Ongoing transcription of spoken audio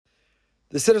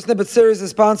The Siddur Snippet series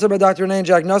is sponsored by Dr. René and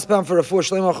Jack Nussbaum for Refuah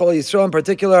Shlema Chol Yisrael, in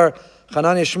particular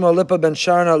Hanania Shmuel Lipa Ben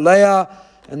Sharna Leah,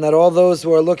 and that all those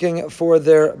who are looking for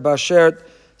their Bashert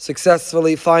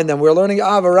successfully find them. We're learning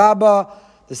Ava Rabbah,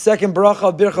 the second bracha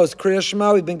of Birchos Kriya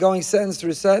Shema. We've been going sentence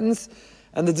through sentence,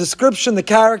 and the description, the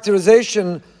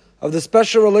characterization of the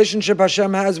special relationship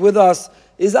Hashem has with us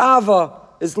is Ava,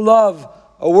 is love,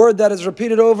 a word that is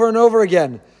repeated over and over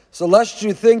again. So lest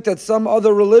you think that some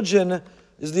other religion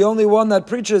is the only one that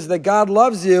preaches that God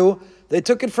loves you, they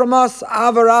took it from us.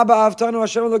 Ava Rabbah Avtanu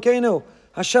Hashem Elokeinu.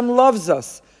 Hashem loves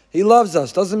us. He loves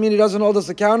us. Doesn't mean He doesn't hold us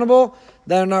accountable.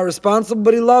 They're not responsible,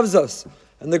 but He loves us.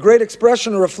 And the great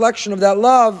expression or reflection of that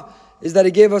love is that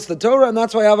He gave us the Torah, and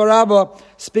that's why Ava Rabbah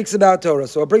speaks about Torah.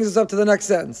 So it brings us up to the next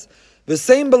sentence.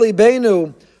 V'seim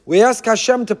b'libeinu, we ask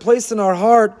Hashem to place in our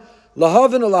heart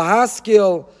lahavin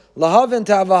ulahaskil, lahavin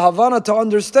to have a havana, to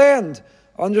understand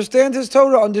His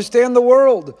Torah, understand the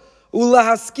world.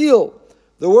 Ulahaskil,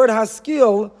 the word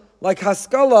haskil, like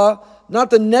haskala, not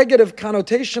the negative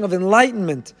connotation of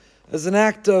enlightenment as an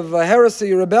act of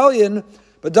heresy or rebellion,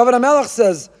 but David HaMelech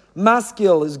says,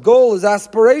 maskil, his goal, his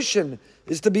aspiration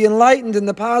is to be enlightened in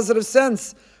the positive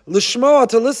sense. Lishmoa,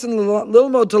 to listen,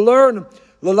 lilmo, to learn,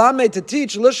 lalame, to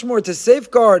teach, lishmor, to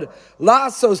safeguard,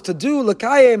 la'asos, to do,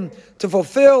 lakayim, to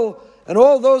fulfill, and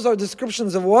all those are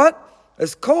descriptions of what?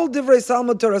 As kol divrei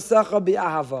salmud torasecha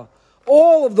bi'ahava.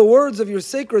 All of the words of your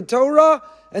sacred Torah,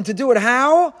 and to do it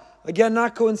how? Again,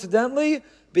 not coincidentally,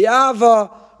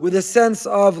 bi'ahava, with a sense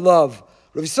of love.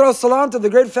 Rav Yisrael Salanta, the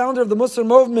great founder of the Muslim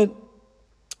movement,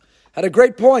 had a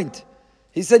great point.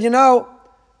 He said,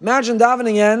 imagine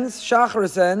davening ends,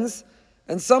 shacharis ends,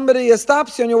 and somebody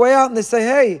stops you on your way out and they say,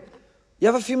 hey, you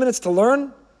have a few minutes to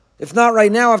learn? If not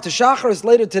right now, after shacharis,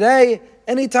 later today,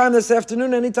 anytime this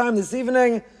afternoon, anytime this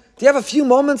evening, do you have a few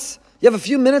moments? You have a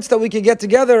few minutes that we could get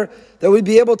together, that we'd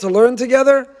be able to learn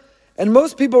together? And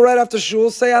most people right after shul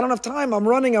say, I don't have time, I'm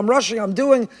running, I'm rushing, I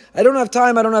don't have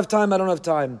time.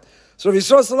 So Rav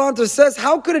Yisrael Salanter says,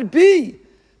 how could it be?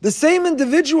 The same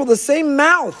individual, the same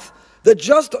mouth that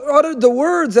just uttered the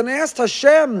words and asked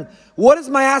Hashem, what is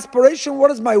my aspiration, what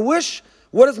is my wish,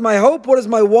 what is my hope, what is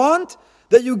my want?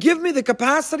 That you give me the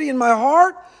capacity in my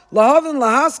heart, lahavin,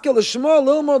 lahaskel, lishmo,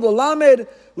 lilmod, lalamed,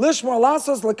 lishmor,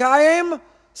 lasos, lakayim.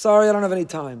 Sorry, I don't have any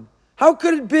time. How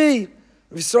could it be?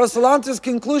 Rav Yisrael Salanter's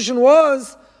conclusion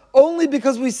was, only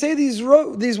because we say these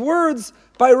words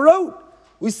by rote.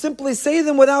 We simply say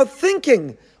them without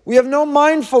thinking. We have no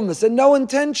mindfulness and no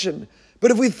intention.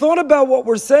 But if we thought about what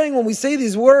we're saying when we say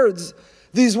these words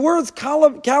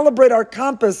calibrate our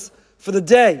compass for the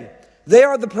day. They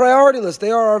are the priority list.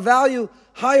 They are our value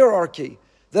hierarchy.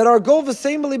 That our goal,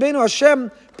 v'seim b'libeinu, Hashem,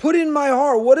 put in my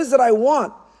heart, what is it I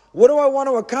want? What do I want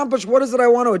to accomplish? What is it I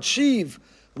want to achieve?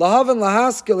 Lahavin,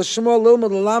 lahaskel, l'shmo,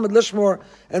 lilmud, l'lamed, lishmor,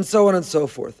 and so on and so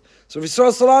forth. So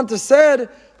Yisrael Salanta said,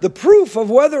 the proof of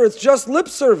whether it's just lip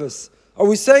service, are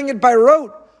we saying it by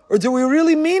rote, or do we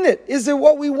really mean it? Is it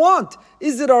what we want?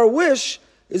 Is it our wish?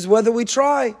 Is whether we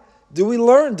try. Do we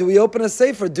learn? Do we open a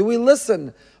sefer? Do we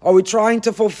listen? Are we trying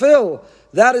to fulfill?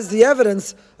 That is the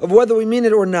evidence of whether we mean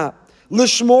it or not.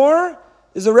 Lishmor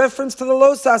is a reference to the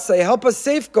los aseh, help us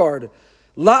safeguard.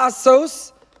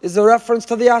 La'asos is a reference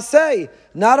to the aseh,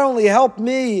 not only help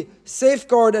me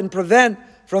safeguard and prevent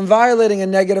from violating a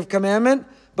negative commandment,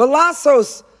 but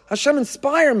la'asos, Hashem,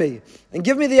 inspire me and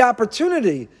give me the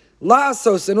opportunity,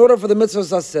 la'asos, in order for the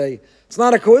mitzvahs aseh. It's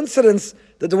not a coincidence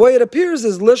that the way it appears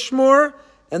is lishmor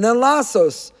and then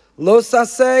la'asos. Los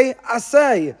aseh,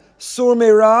 aseh. Sur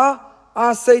meira,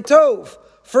 aseh tov.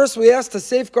 First we ask to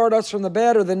safeguard us from the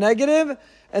bad or the negative,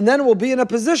 and then we'll be in a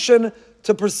position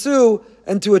to pursue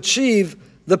and to achieve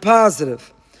the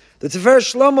positive. The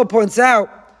Tiferes Shlomo points out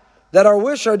that our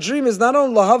wish, our dream is not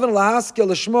only lahavin, lahaskel,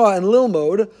 lishmoa, and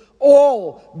lilmod,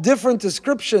 all different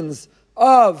descriptions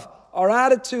of our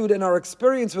attitude and our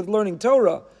experience with learning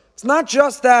Torah. It's not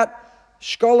just that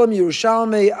shkolim,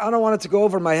 Yerushalmi, I don't want it to go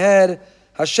over my head.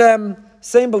 Hashem,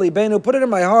 seim b'libeinu, put it in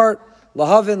my heart.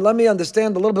 Lahavin, let me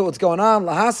understand a little bit what's going on.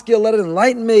 Lahaskil, let it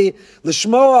enlighten me.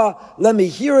 Lishmoa, let me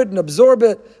hear it and absorb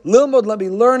it. Lilmod, let me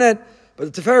learn it.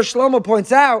 But the Tiferes Shlomo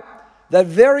points out that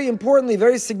very importantly,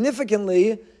 very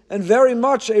significantly, and very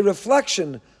much a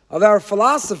reflection of our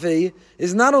philosophy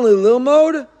is not only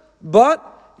lilmod,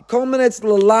 but it culminates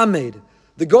lalamed.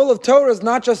 The goal of Torah is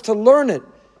not just to learn it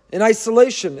in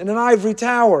isolation, in an ivory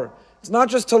tower. It's not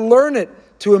just to learn it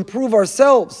to improve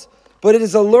ourselves, but it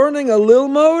is a learning, a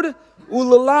lilmod,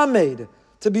 ulalamed,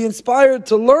 to be inspired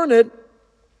to learn it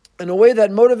in a way that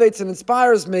motivates and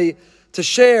inspires me to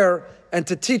share and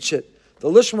to teach it. The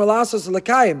lishmor lasos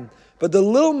lakayim, but the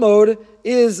lilmod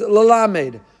is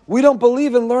lalamed. we don't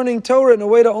believe in learning Torah in a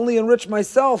way to only enrich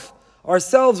ourselves.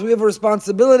 We have a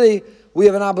responsibility, we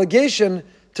have an obligation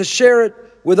to share it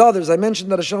with others. I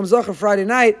mentioned that a Shalom Zachar Friday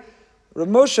night, Rav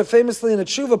Moshe famously in a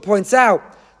tshuva points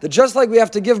out that just like we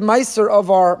have to give meiser of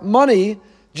our money,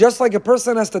 just like a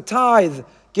person has to tithe,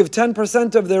 give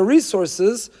 10% of their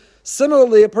resources,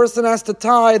 similarly a person has to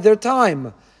tithe their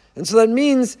time. And so that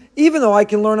means, even though I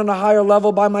can learn on a higher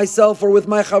level by myself or with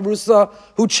my chavrusa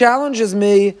who challenges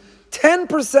me,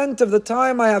 10% of the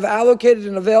time I have allocated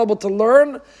and available to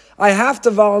learn, I have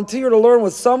to volunteer to learn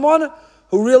with someone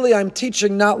who really I'm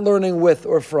teaching, not learning with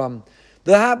or from.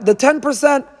 The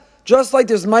 10%, just like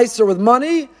there's meiser with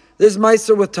money, there's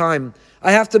meiser with time.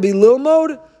 I have to be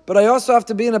lilmod, but I also have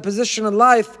to be in a position in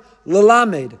life,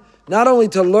 lilamed, not only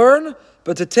to learn,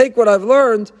 but to take what I've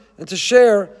learned and to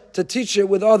share, to teach it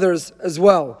with others as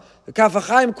well. The Kaf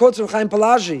HaChaim quotes from Chaim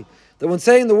Pelaji that when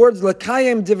saying the words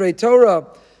L'kayim Divrei Torah,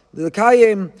 the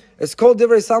L'kayim is called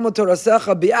Divrei Salmo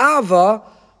Torasecha Bi'ava.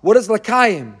 What is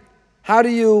L'kayim? How do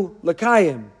you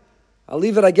L'kayim? I'll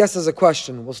leave it, I guess, as a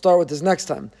question. We'll start with this next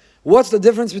time. What's the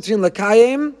difference between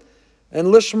L'kayim and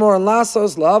Lishmor and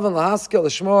Lasos, La'av and Lahaskel,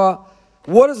 Lishmoa?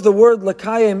 What does the word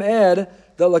L'kayim add?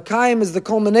 That L'kayim is the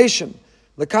culmination.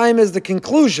 L'kayim is the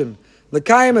conclusion.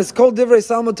 L'kayim is called Divrei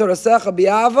Salmo Torasecha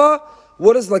Bi'ava.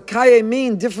 What does L'kayim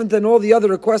mean different than all the other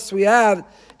requests we had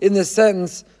in this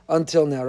sentence until now?